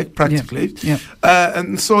look like practically. Yeah.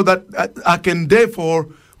 And so that I can therefore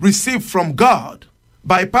receive from God,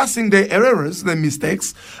 bypassing their errors, their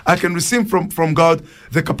mistakes, I can receive from God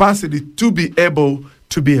the capacity to be able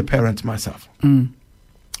to be a parent myself.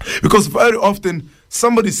 Because very often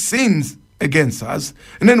somebody sins against us,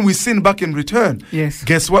 and then we sin back in return. Yes.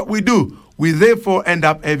 Guess what we do? We therefore end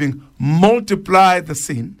up having multiplied the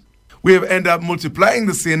sin. We have ended up multiplying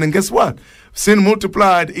the sin, and guess what? Sin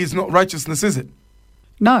multiplied is not righteousness, is it?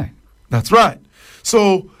 No. That's right.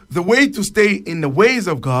 So the way to stay in the ways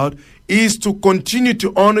of God is to continue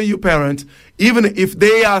to honor your parents, even if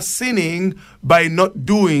they are sinning by not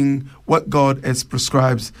doing what God has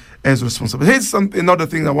prescribed as responsible. Here's another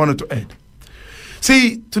thing I wanted to add.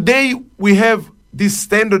 See, today we have this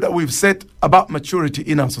standard that we've set about maturity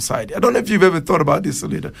in our society. I don't know if you've ever thought about this,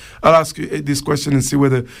 Alida. I'll ask you this question and see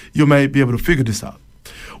whether you may be able to figure this out.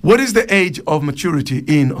 What is the age of maturity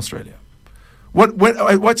in Australia?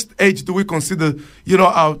 What age do we consider,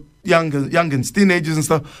 our youngins, teenagers and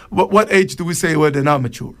stuff? What age do we say where they're now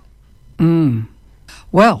mature?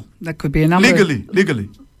 Well, that could be a number. Legally.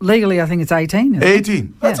 Legally, I think it's 18. Isn't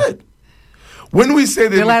 18. That's it. When we say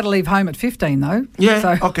they're allowed to leave home at 15, though. Yeah,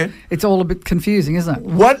 so okay. It's all a bit confusing, isn't it?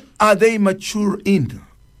 What are they mature in?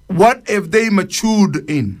 What have they matured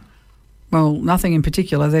in? Well, nothing in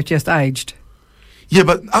particular. They've just aged. Yeah,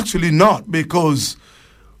 but actually not, because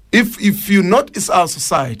if you notice our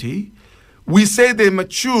society, we say they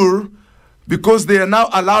mature because they are now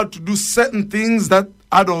allowed to do certain things that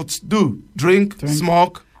adults do. Drink,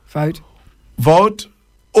 smoke, vote,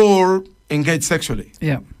 or engage sexually.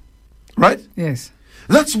 Yeah. Right? Yes.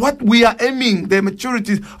 That's what we are aiming. Their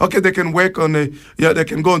maturity. Okay, they can work on they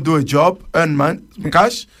can go and do a job, earn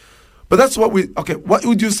cash. But that's what what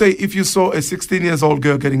would you say if you saw a 16-year-old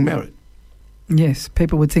girl getting married? Yes,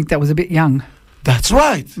 people would think that was a bit young. That's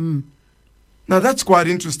right. Now that's quite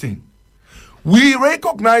interesting. We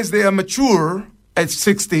recognize they are mature at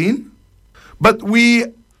 16, but we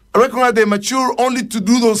recognize they're mature only to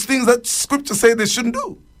do those things that Scripture say they shouldn't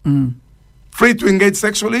do. Free to engage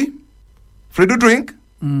sexually, free to drink,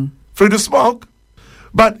 free to smoke.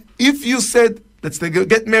 But if you said, let's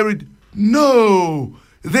get married, no,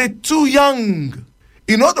 they're too young.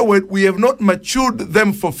 In other words, we have not matured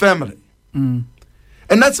them for family. And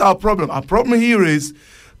that's our problem. Our problem here is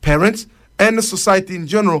parents and the society in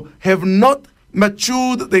general have not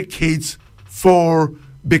matured their kids for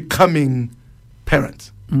becoming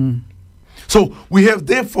parents. So we have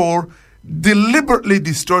therefore deliberately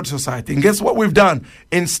destroyed society. And guess what we've done?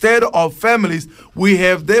 Instead of families, we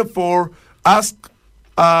have therefore asked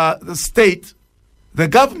the state, the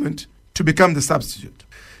government, to become the substitute.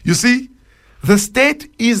 You see, the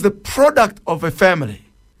state is the product of a family.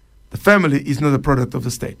 The family is not a product of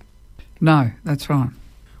the state. No, that's right.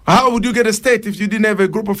 How would you get a state if you didn't have a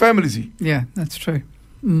group of families here? Yeah, that's true.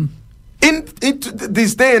 In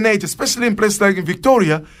this day and age, especially in places like in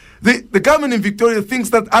Victoria, the government in Victoria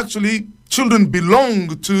thinks that actually children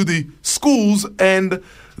belong to the schools and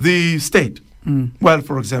the state. Well,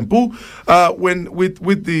 for example, when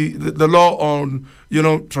with the law on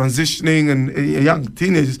transitioning and young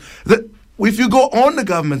teenagers, if you go on the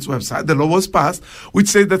government's website, the law was passed, which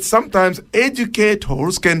said that sometimes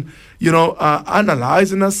educators can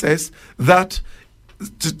analyze and assess that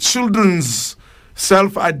the children's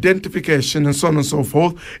self-identification and so on and so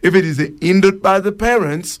forth, if it is hindered by the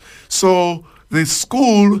parents, so the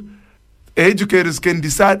school educators can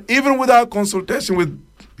decide, even without consultation with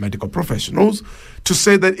medical professionals, to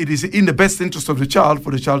say that it is in the best interest of the child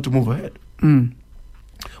for the child to move ahead.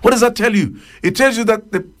 What does that tell you? It tells you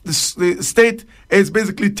that the state has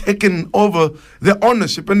basically taken over the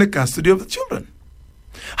ownership and the custody of the children.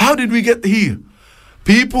 How did we get here?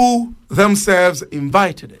 People themselves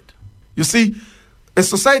invited it. You see, a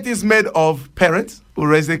society is made of parents who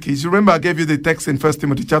raise their kids. You remember I gave you the text in 1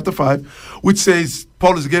 Timothy chapter 5, which says,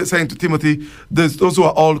 Paul is saying to Timothy, those who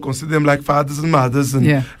are old, consider them like fathers and mothers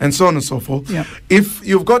and so on and so forth. Yeah. If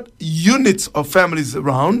you've got units of families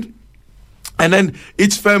around, and then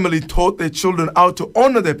each family taught their children how to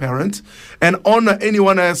honor their parents and honor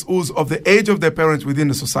anyone else who's of the age of their parents within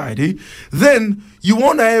the society, then you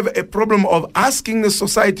won't have a problem of asking the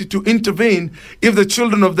society to intervene if the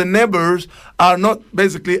children of the neighbors are not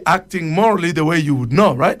basically acting morally the way you would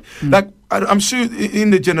know, right? Like, I'm sure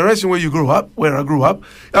in the generation where you grew up, where I grew up,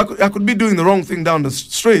 I could be doing the wrong thing down the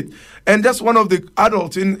street, and just one of the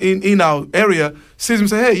adults in our area sees me and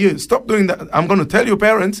say, hey, you, stop doing that. I'm going to tell your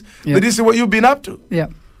parents that this is what you've been up to. Yeah.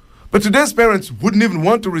 But today's parents wouldn't even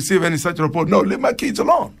want to receive any such report. No, leave my kids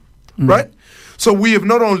alone, right? So we have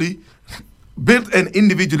not only built an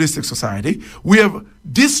individualistic society, we have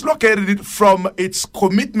dislocated it from its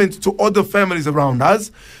commitment to other families around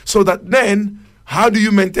us, so that then, how do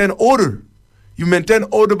you maintain order? You maintain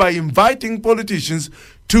order by inviting politicians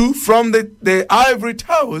from the ivory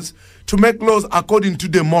towers to make laws according to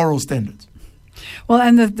their moral standards. Well,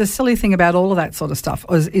 and the silly thing about all of that sort of stuff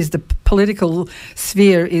is the political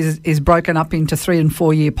sphere is broken up into 3 and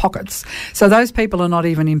 4 year pockets. So those people are not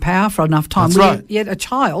even in power for enough time. That's right. Yet a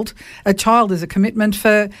child is a commitment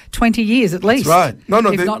for 20 years at least. That's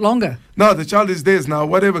right. If not longer. No, the child is theirs now.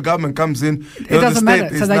 Whatever government comes in, it doesn't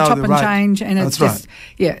matter. So they chop and change, and it's That's just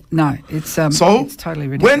it's totally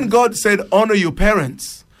ridiculous. When God said honor your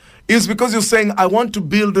parents, it's because you're saying I want to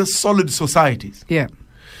build a solid societies. Yeah.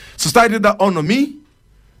 Society that honor me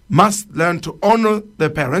must learn to honor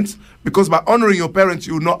their parents, because by honoring your parents,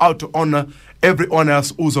 you know how to honor everyone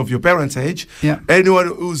else who's of your parents' age. Yeah. Anyone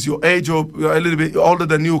who's your age or a little bit older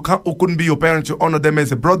than you who couldn't be your parents, you honor them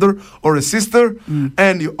as a brother or a sister,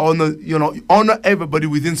 and you honor everybody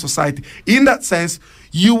within society. In that sense,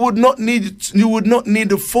 you would not need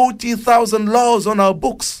the 40,000 laws on our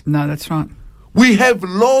books. No, that's right. We have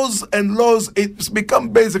laws and laws. It's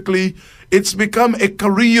become a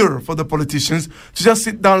career for the politicians to just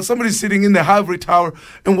sit down. Somebody's sitting in the ivory tower,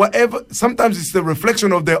 and whatever, sometimes it's the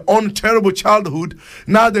reflection of their own terrible childhood.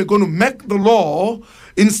 Now they're going to make the law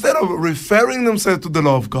instead of referring themselves to the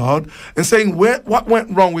law of God and saying, what went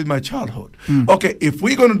wrong with my childhood? Okay, if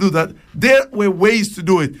we're going to do that, there were ways to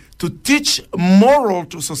do it. To teach moral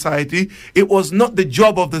to society, it was not the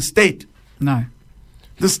job of the state. No.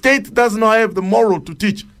 The state does not have the moral to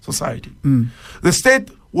teach society. The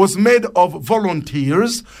state was made of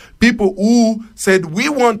volunteers, people who said, we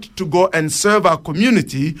want to go and serve our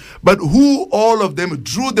community, but who all of them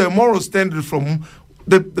drew their moral standard from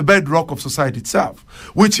the bedrock of society itself,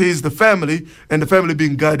 which is the family, and the family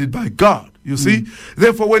being guided by God. You see?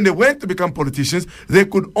 Therefore, when they went to become politicians, they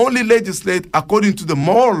could only legislate according to the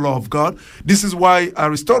moral law of God. This is why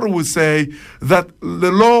Aristotle would say that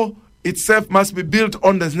the law itself must be built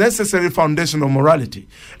on the necessary foundation of morality.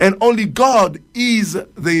 And only God is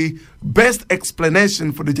the best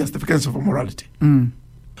explanation for the justification of morality.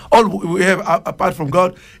 All we have apart from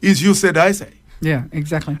God is you said, I say. Yeah,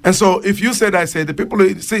 exactly. And so if you said, I say,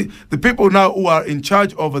 the people now who are in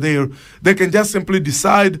charge over there, they can just simply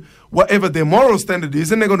decide whatever their moral standard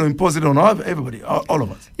is, and they're going to impose it on everybody, all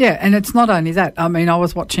of us. Yeah, and it's not only that. I mean, I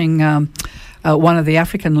was watching one of the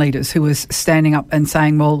African leaders who was standing up and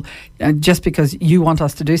saying, well, just because you want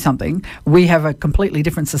us to do something, we have a completely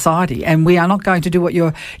different society, and we are not going to do what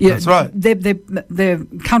you're... That's right. Their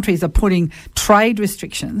countries are putting trade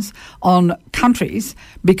restrictions on countries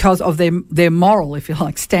because of their moral, if you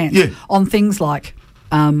like, stance on things like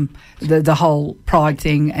the whole pride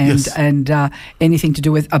thing and anything to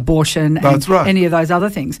do with abortion and any of those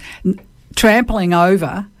other things, trampling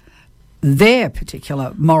over their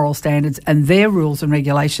particular moral standards and their rules and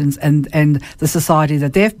regulations and the society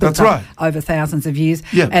that they've built up over thousands of years.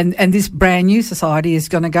 Yeah. And this brand new society is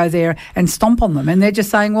going to go there and stomp on them. And they're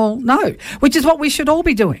just saying, well, no, which is what we should all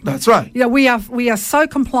be doing. That's right. You know, we are so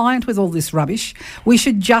compliant with all this rubbish. We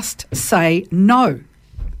should just say no.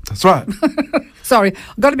 That's right. Sorry,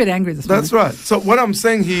 I got a bit angry this morning. That's right. So what I'm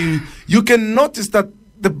saying here, you can notice that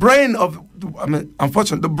the brain of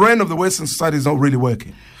unfortunately, the brain of the Western society is not really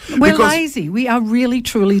working. We're lazy. We are really,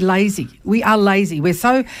 truly lazy. We are lazy. We're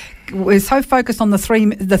so focused on the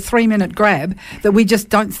 3 minute grab that we just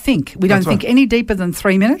don't think. We don't think any deeper than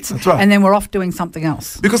 3 minutes. That's right. And then we're off doing something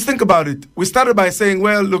else. Because think about it. We started by saying,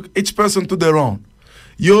 well, look, each person to their own.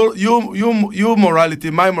 Your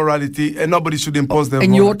morality, my morality, and nobody should impose their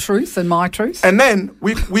and morality. Your truth and my truth. And then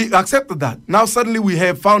we accepted that. Now suddenly we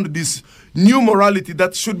have found this new morality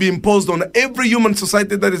that should be imposed on every human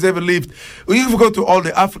society that has ever lived. If you go to all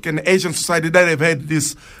the African, Asian society that have had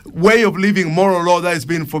this way of living, moral law that has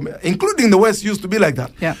been, including the West, used to be like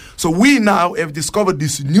that. Yeah. So we now have discovered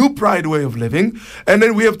this new pride way of living, and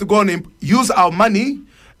then we have to go and use our money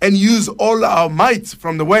and use all our might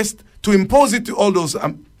from the West to impose it to all those.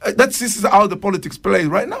 This is how the politics play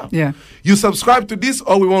right now. Yeah. You subscribe to this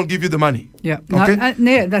or we won't give you the money. Yeah. Okay?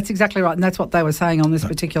 Yeah, that's exactly right. And that's what they were saying on this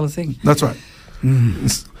particular thing. That's right.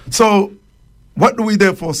 So what do we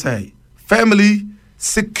therefore say? Family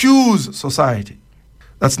secures society.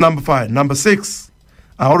 That's number 5. Number 6,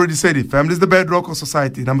 I already said it. Family is the bedrock of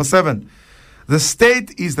society. Number 7, the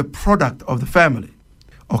state is the product of the family.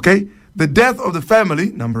 Okay? The death of the family,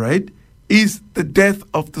 number 8, is the death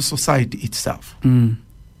of the society itself.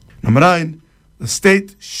 Number 9, the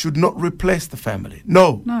state should not replace the family.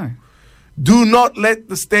 No. Do not let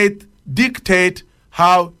the state dictate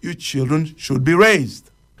how your children should be raised.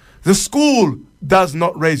 The school does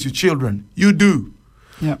not raise your children. You do.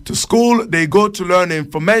 Yep. To school, they go to learn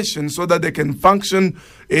information so that they can function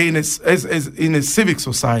in a civic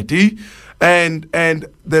society, and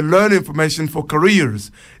they learn information for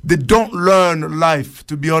careers. They don't learn life,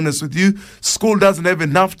 to be honest with you. School doesn't have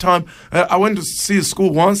enough time. I went to see a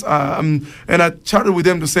school once, and I chatted with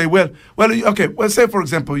them to say, well, say, for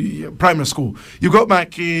example, primary school. You got my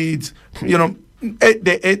kids,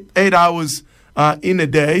 8 hours in a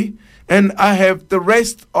day, and I have the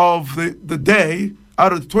rest of the day,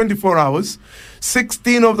 out of the 24 hours,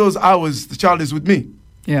 16 of those hours, the child is with me.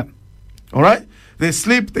 Yeah. All right? They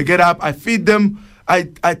sleep, they get up, I feed them, I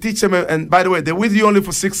teach them, and by the way, they're with you only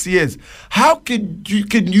for 6 years. How can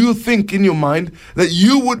you think in your mind that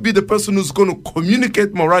you would be the person who's going to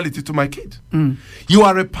communicate morality to my kid? You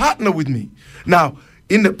are a partner with me. Now,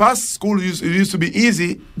 in the past, school used to be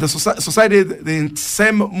easy. The society had the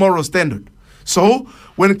same moral standard. So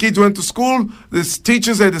when kids went to school, the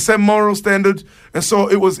teachers had the same moral standard, and so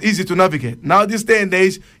it was easy to navigate. Now, this day and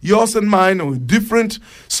age, yours and mine are different.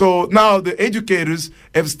 So now the educators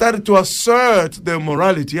have started to assert their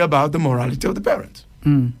morality about the morality of the parents.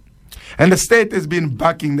 And the state has been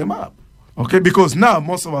backing them up. Okay, because now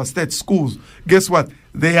most of our state schools, guess what?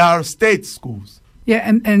 They are state schools. Yeah,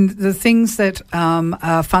 and the things that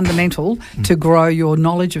are fundamental to grow your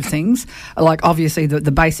knowledge of things, like obviously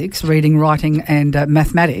the basics, reading, writing, and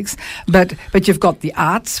mathematics, but you've got the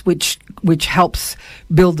arts, which helps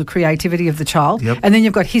build the creativity of the child, and then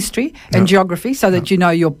you've got history and geography, so that you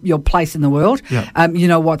know your place in the world, you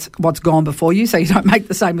know what's gone before you, so you don't make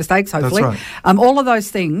the same mistakes. Hopefully, that's right. All of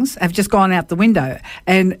those things have just gone out the window,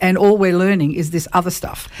 and all we're learning is this other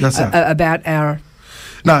stuff about our.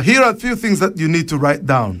 Now, here are a few things that you need to write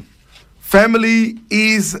down. Family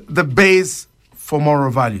is the base for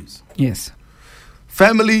moral values. Yes.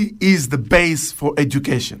 Family is the base for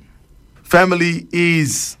education. Family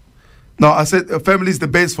is the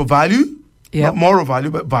base for value. Not moral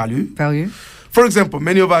value, but value. Value. For example,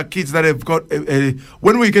 many of our kids that have got,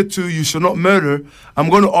 when we get to you shall not murder,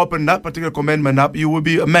 I'm going to open that particular commandment up. You will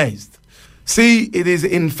be amazed. See, it is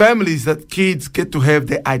in families that kids get to have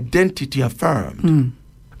their identity affirmed.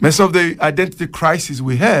 Most of the identity crisis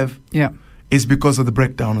we have is because of the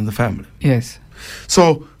breakdown in the family. Yes.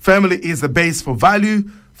 So family is the base for value.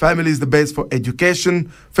 Family is the base for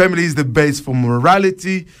education. Family is the base for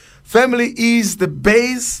morality. Family is the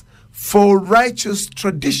base for righteous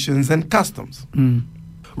traditions and customs.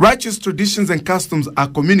 Righteous traditions and customs are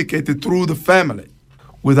communicated through the family.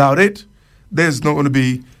 Without it, there's not going to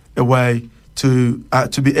be a way to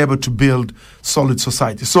be able to build solid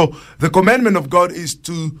society. So the commandment of God is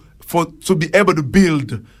to be able to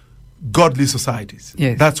build godly societies.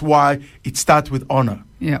 Yes. That's why it starts with honor.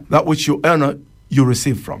 Yeah. That which you honor, you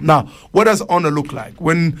receive from. Now, what does honor look like?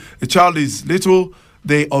 When a child is little,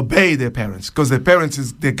 they obey their parents because their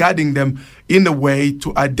parents they're guiding them in a way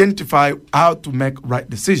to identify how to make right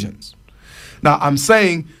decisions. Now, I'm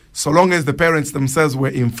saying so long as the parents themselves were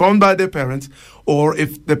informed by their parents, or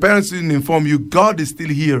if the parents didn't inform you, God is still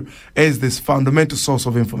here as this fundamental source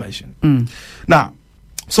of information. Now,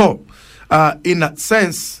 so in that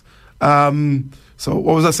sense, so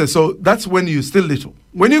what was I saying? So that's when you're still little.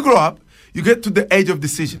 When you grow up, you get to the age of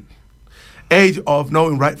decision. age of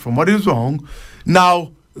knowing right from what is wrong,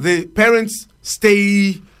 now the parents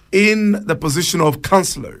stay in the position of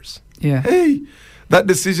counselors. Yeah. Hey, that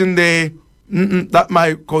decision there, that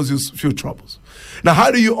might cause you a few troubles. Now,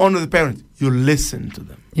 how do you honor the parents? You listen to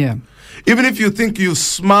them. Yeah. Even if you think you're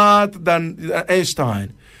smarter than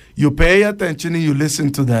Einstein, you pay attention and you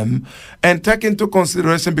listen to them and take into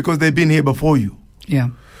consideration because they've been here before you. Yeah.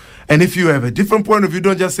 And if you have a different point of view,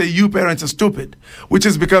 don't just say you parents are stupid, which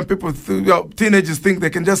has become teenagers think they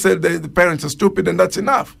can just say the parents are stupid and that's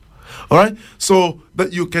enough. All right? So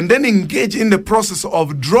that you can then engage in the process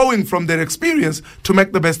of drawing from their experience to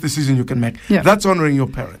make the best decision you can make. Yeah. That's honoring your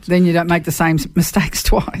parents. Then you don't make the same mistakes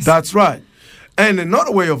twice. That's right. And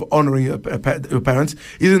another way of honoring your parents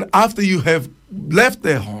is after you have left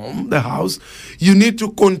their home, the house, you need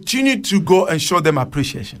to continue to go and show them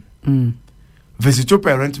appreciation. Visit your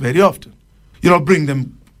parents very often. Bring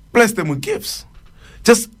them, bless them with gifts.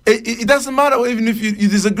 Just, it doesn't matter even if you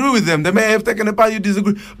disagree with them. They may have taken a part you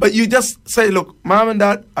disagree. But you just say, look, Mom and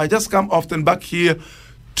Dad, I just come often back here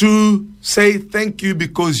to say thank you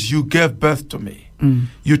because you gave birth to me.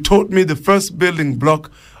 You taught me the first building block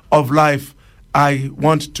of life. I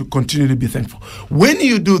want to continue to be thankful. When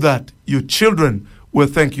you do that, your children will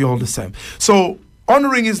thank you all the same. So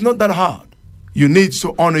honoring is not that hard. You need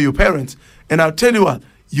to honor your parents. And I'll tell you what,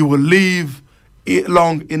 you will live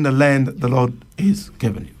long in the land the Lord is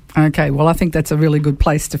giving you. Okay, well, I think that's a really good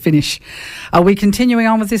place to finish. Are we continuing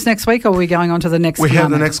on with this next week, or are we going on to the next commandment? We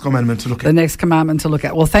have the next commandment to look at. The next commandment to look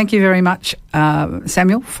at. Well, thank you very much,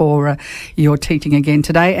 Samuel, for your teaching again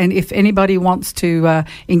today. And if anybody wants to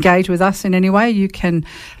engage with us in any way, you can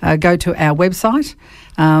go to our website,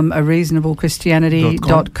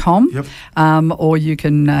 areasonablechristtianity.com, Yep. Or you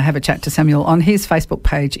can have a chat to Samuel on his Facebook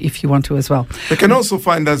page if you want to as well. You can also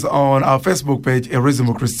find us on our Facebook page, A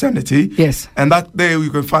Reasonable Christianity. Yes. And that there you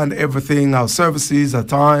can find everything, our services, our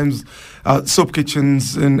times, our soup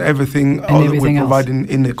kitchens and everything, And all that everything we else. provide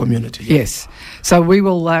in the community. Yes. So we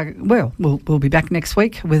will, we'll be back next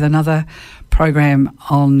week with another program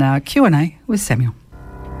on Q&A with Samuel.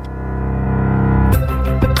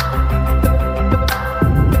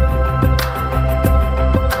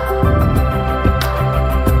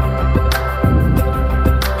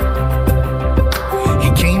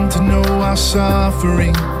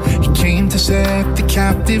 Suffering, he came to set the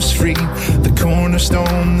captives free, the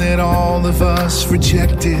cornerstone that all of us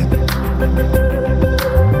rejected.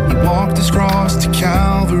 He walked his cross to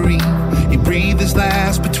Calvary, he breathed his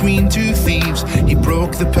last between two thieves, he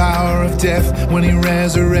broke the power of death when he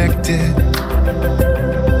resurrected.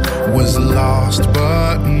 Was lost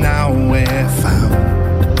but now we're found,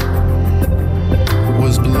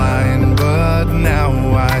 was blind but now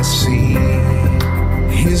I see.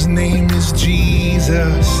 His name is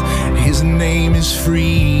Jesus, his name is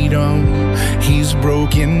freedom. He's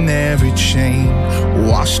broken every chain,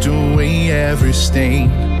 washed away every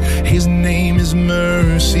stain. His name is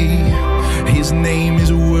mercy, his name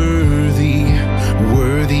is worthy,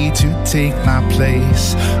 worthy to take my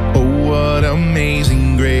place. Oh, what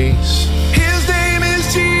amazing grace. His name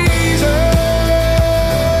is Jesus.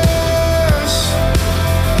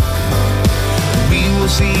 We will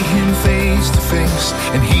see him face to face,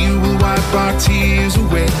 and he will wipe our tears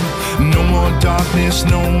away. No more darkness,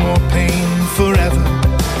 no more pain, forever.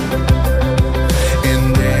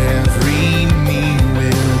 And every knee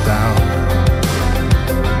will bow,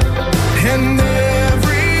 and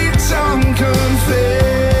every tongue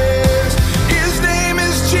confess. His name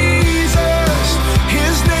is Jesus,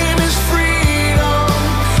 his name is freedom.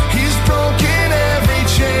 He's broken every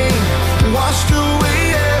chain, washed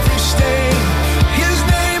away every stain.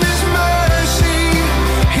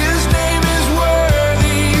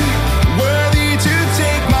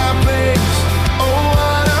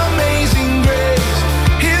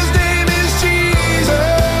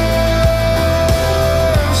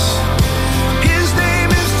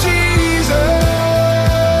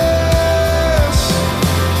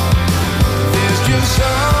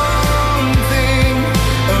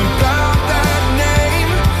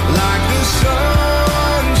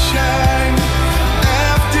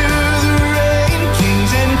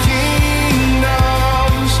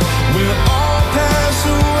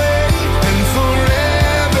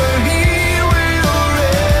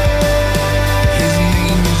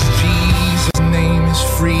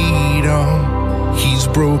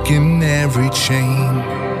 Broken every chain.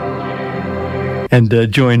 And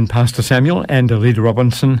join Pastor Samuel and Alida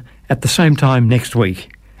Robinson at the same time next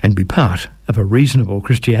week and be part of A Reasonable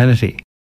Christianity.